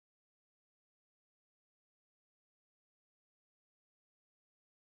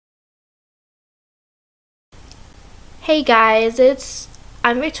Hey guys,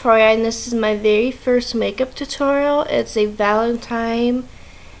 I'm Victoria and this is my very first makeup tutorial. It's a Valentine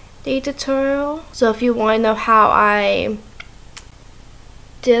Day tutorial. So if you want to know how I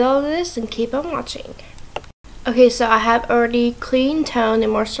did all this, then keep on watching. Okay, so I have already clean toned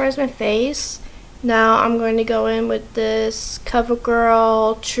and moisturized my face. Now I'm going to go in with this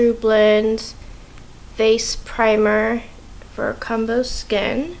CoverGirl True Blend face primer for combo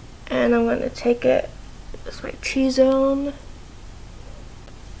skin. And I'm going to take it. That's my T-zone.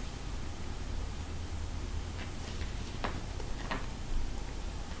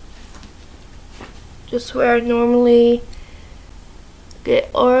 Just where I normally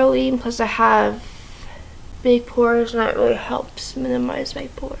get oily, and plus I have big pores, and that really helps minimize my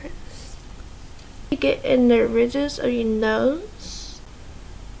pores. You get in the ridges of your nose,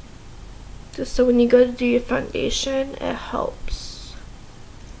 just so when you go to do your foundation, it helps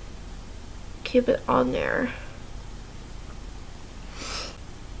keep it on there.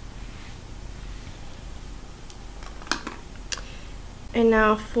 And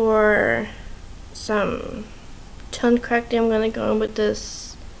now for some tone correcting, I'm going to go in with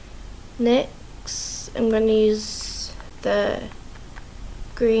this NYX. I'm going to use the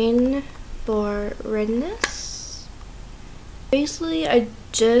green for redness. Basically, I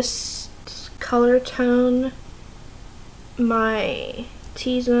just color tone my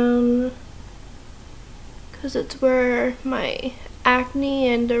T-zone because it's where my acne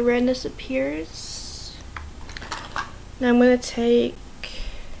and the redness appears. Now I'm going to take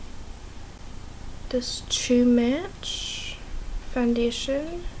this True Match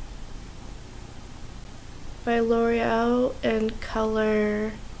foundation by L'Oreal in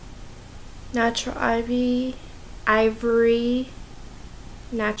color Natural Ivory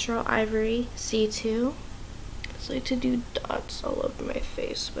C2. I like to do dots all over my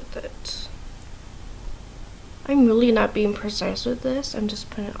face with it. I'm really not being precise with this, I'm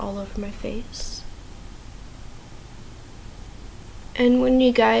just putting it all over my face. And when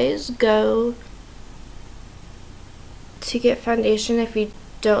you guys go to get foundation, if you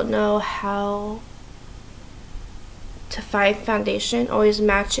don't know how to find foundation, always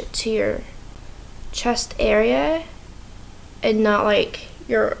match it to your chest area and not like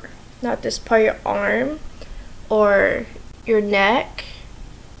not this part of your arm or your neck,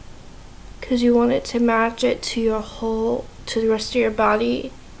 because you want it to match it to the rest of your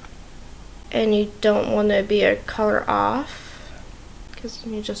body, and you don't want to be a color off, because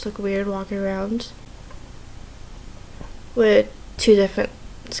you just look weird walking around with two different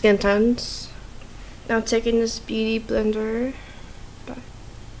skin tones. Now I'm taking this beauty blender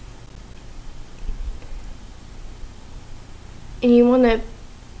and you want to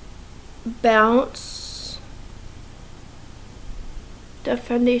bounce the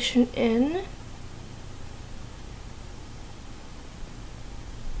foundation in.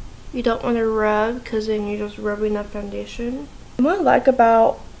 You don't want to rub, because then you're just rubbing the foundation. What I like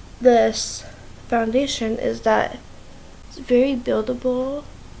about this foundation is that it's very buildable.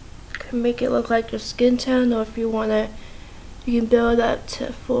 Can make it look like your skin tone, or if you want to, you can build up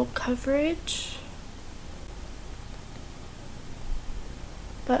to full coverage.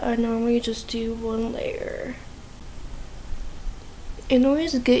 But I normally just do one layer. And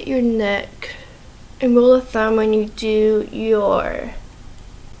always get your neck and rule of thumb when you do your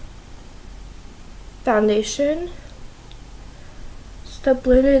foundation. So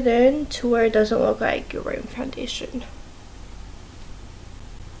blend it in to where it doesn't look like you're wearing foundation.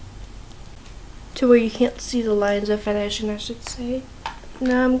 To where you can't see the lines of foundation, I should say.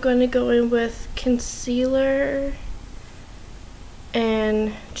 Now I'm going to go in with concealer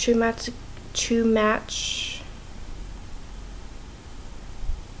and True Match.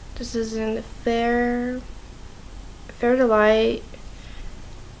 This is in Fair to Light,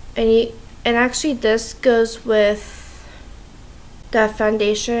 and actually this goes with the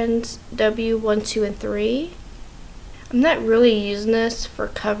foundations W1, 2, and 3. I'm not really using this for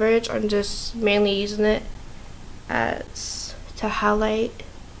coverage, I'm just mainly using it as to highlight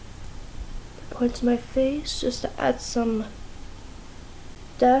the points of my face, just to add some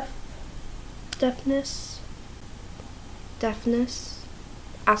deftness,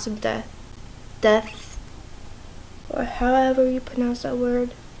 add some depth, or however you pronounce that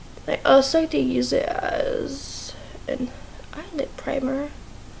word. I also like to use it as an eyelid primer.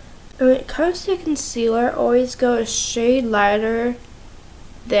 And when it comes to concealer, always go a shade lighter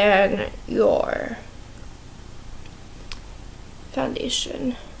than your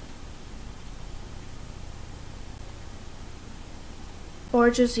foundation. Or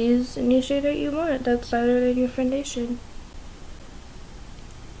just use any shade that you want that's lighter than your foundation.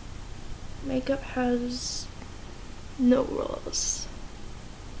 Makeup has no rules.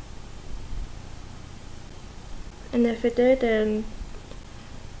 And if it did, then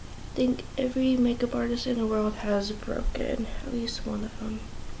I think every makeup artist in the world has broken at least one of them,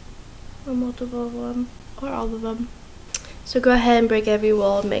 or multiple of them, or all of them. So go ahead and break every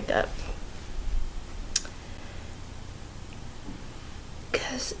rule of makeup,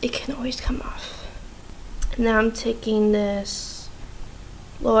 because it can always come off. Now I'm taking this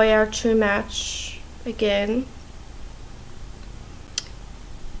L'Oreal True Match again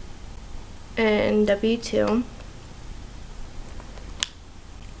and W2.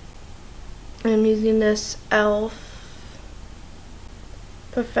 I'm using this e.l.f.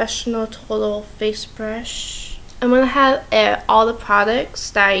 Professional Total Face Brush. I'm going to have all the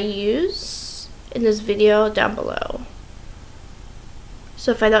products that I use in this video down below.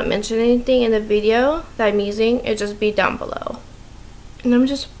 So if I don't mention anything in the video that I'm using, it'll just be down below. And I'm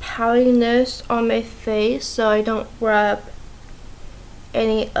just powdering this on my face so I don't rub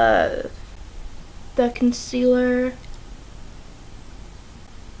any of the concealer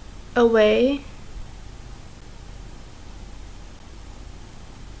away.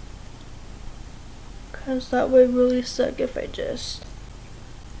 Because that would really suck if I just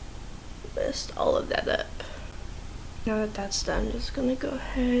messed all of that up. Now that that's done, I'm just gonna go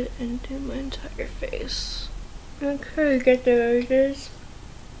ahead and do my entire face. Okay, get the edges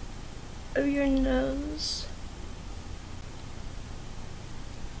of your nose.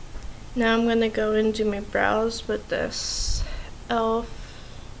 Now I'm gonna go and do my brows with this e.l.f.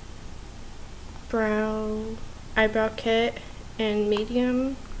 brow eyebrow kit in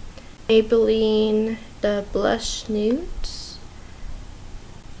medium. Maybelline the blush nudes.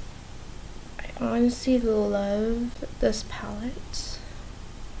 I honestly love this palette.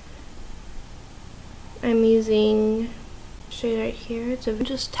 I'm using shade right here. So I'm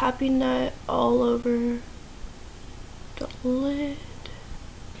just tapping that all over the lid.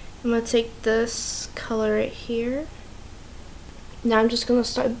 I'm gonna take this color right here. Now I'm just gonna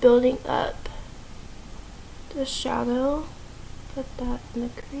start building up the shadow. Put that in the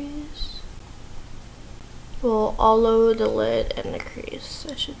crease. Well, all over the lid and the crease,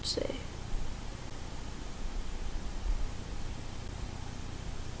 I should say.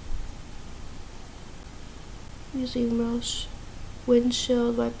 Using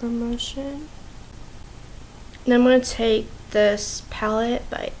windshield wiper motion. And I'm going to take this palette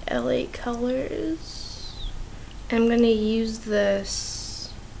by LA Colors. I'm going to use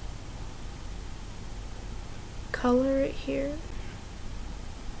this color right here.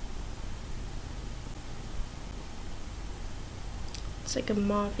 It's like a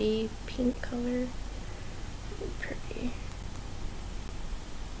mauvey pink color. Really pretty.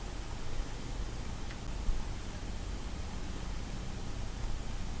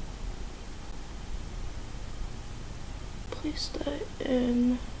 Place that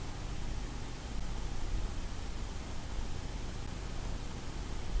in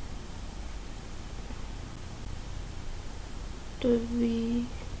the V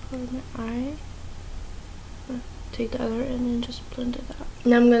for my eye. Take the other end and just blend it out.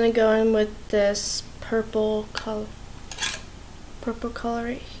 Now I'm gonna go in with this purple color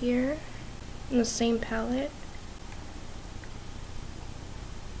right here in the same palette.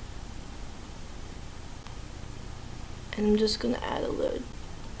 And I'm just gonna add a little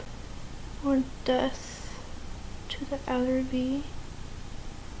more depth to the outer V.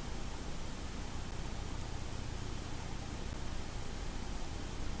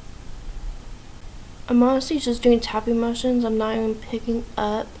 I'm honestly just doing tapping motions. I'm not even picking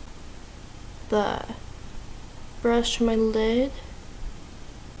up the brush from my lid.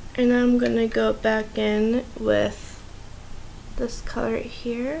 And I'm gonna go back in with this color right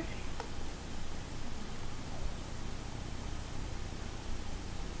here.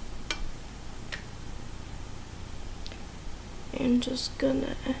 And just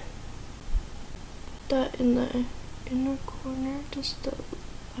gonna put that in the inner corner just to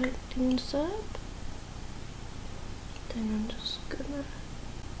light things up. Then I'm just gonna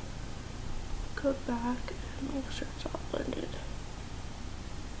go back and make sure it's all blended.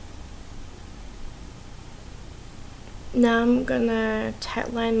 Now I'm gonna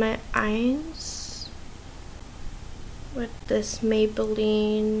tightline my eyes with this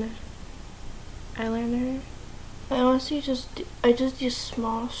Maybelline eyeliner. I honestly just use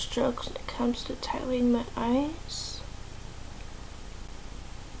small strokes when it comes to tightening my eyes,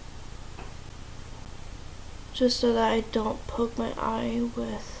 just so that I don't poke my eye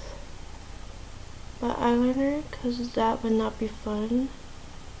with my eyeliner, because that would not be fun.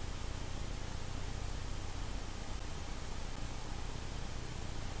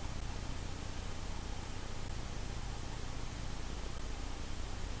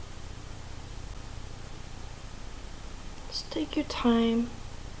 take your time.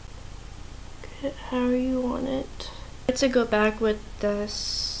 Get it however you want it. I like to go back with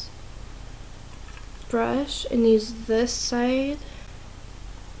this brush and use this side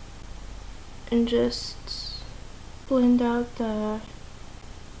and just blend out the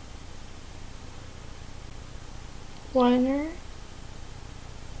liner.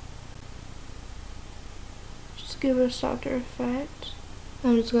 Just give it a softer effect.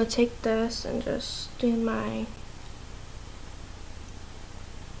 I'm just going to take this and just do my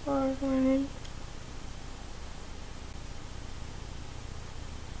hard line.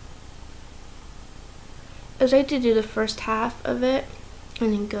 I like to do the first half of it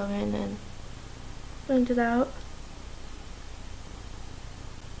and then go in and blend it out.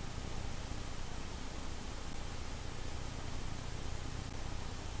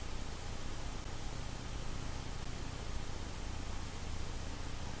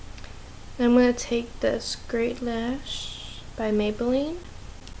 I'm going to take this Great Lash by Maybelline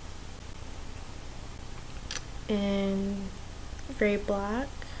in very black,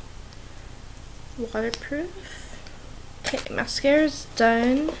 waterproof. Okay, mascara's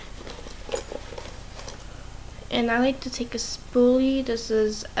done. And I like to take a spoolie. This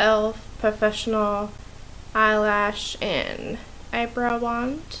is e.l.f. Professional Eyelash and Eyebrow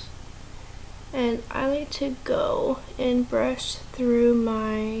Wand. And I like to go and brush through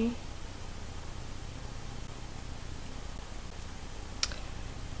my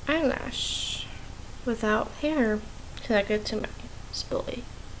eyelash without hair connected to my spoolie.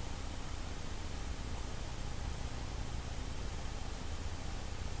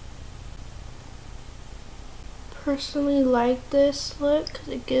 Personally like this look because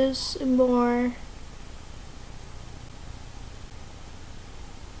it gives a more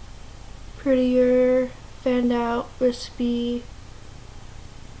prettier, fanned out, wispy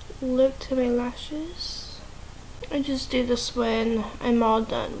look to my lashes. I just do this when I'm all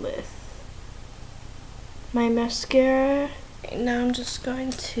done with my mascara. Okay, now I'm just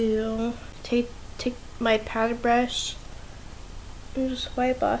going to take my powder brush and just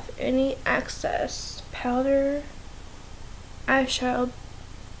wipe off any excess powder, eyeshadow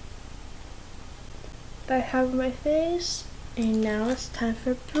that I have on my face. And now it's time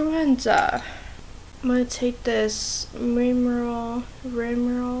for bronzer. I'm going to take this Rimmel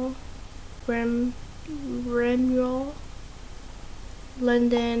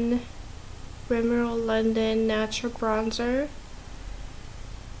London Natural Bronzer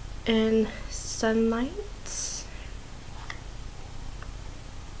in Sunlight.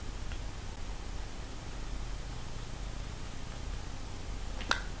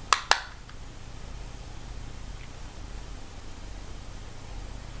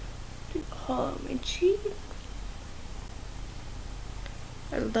 Do all on my cheek.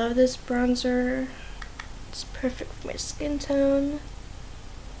 I love this bronzer. It's perfect for my skin tone.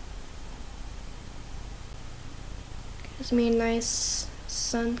 Gives me a nice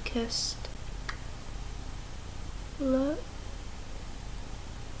sun-kissed look.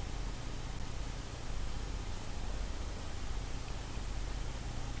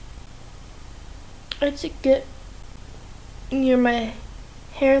 I like to get near my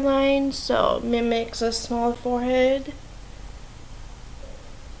hairline so it mimics a small forehead,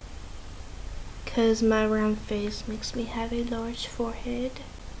 because my round face makes me have a large forehead.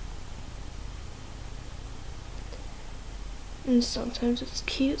 And sometimes it's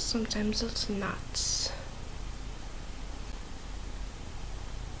cute, sometimes it's not.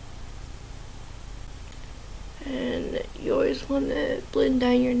 And you always want to blend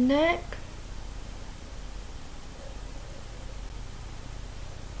down your neck.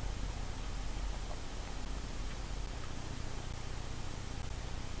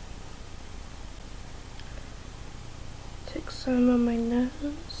 Take some on my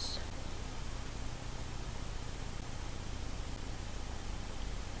nose.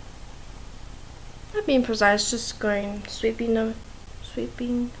 Not being precise, just going sweeping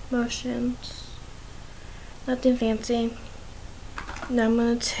motions. Nothing fancy. Now I'm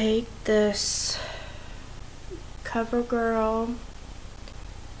gonna take this CoverGirl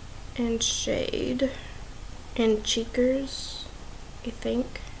and shade in Cheekers, I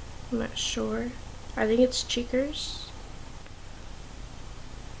think. I'm not sure. I think it's Cheekers.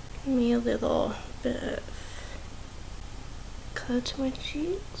 Give me a little bit of color to my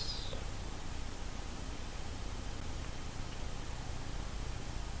cheeks.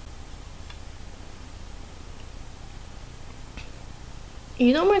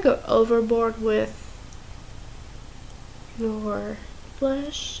 You don't want to go overboard with your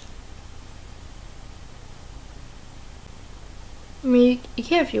blush. I mean, you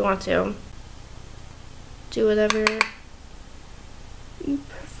can if you want to. Do whatever you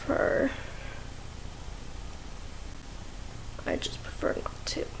prefer. I just prefer not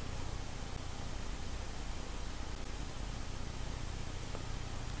to.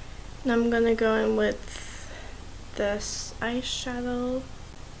 Now I'm gonna go in with this eyeshadow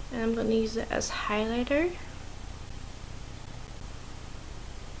and I'm gonna use it as highlighter.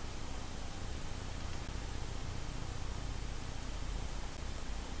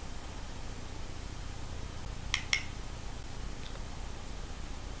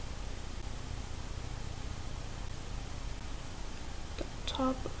 The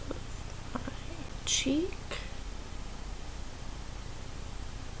top of my cheek.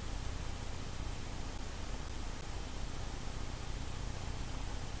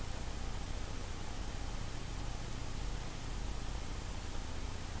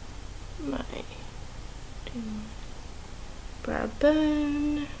 My brow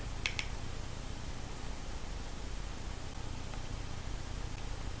bone,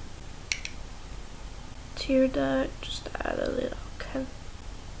 tear duct, just add a little kind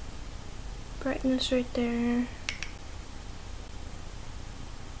of brightness right there.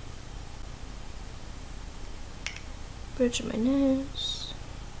 Bridge of my nose.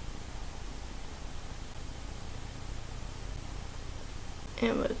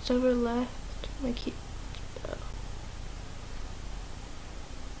 And what's over left, my cute bow.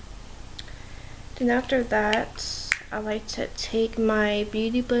 Then after that, I like to take my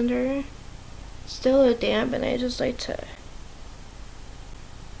beauty blender, still a little damp, and I just like to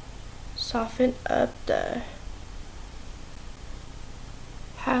soften up the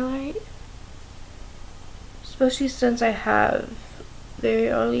highlight. Especially since I have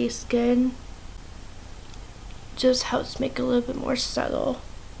very oily skin. Just helps make it a little bit more subtle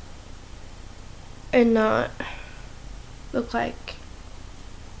and not look like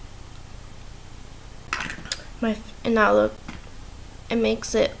it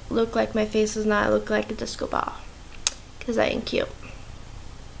makes it look like my face does not look like a disco ball, because I ain't cute.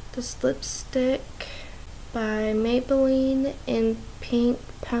 This lipstick by Maybelline in Pink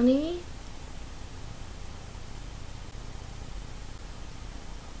Penny.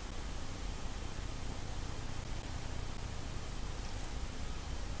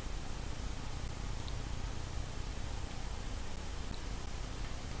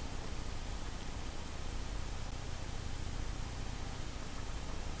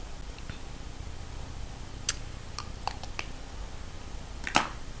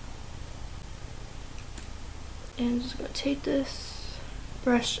 And I'm just going to take this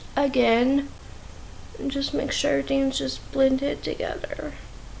brush again and just make sure everything's just blended together.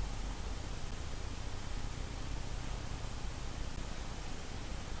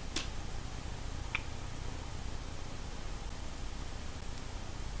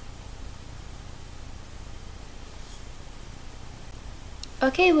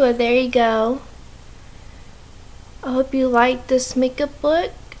 Okay, well there you go. I hope you liked this makeup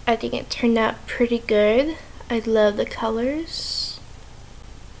look. I think it turned out pretty good. I love the colors.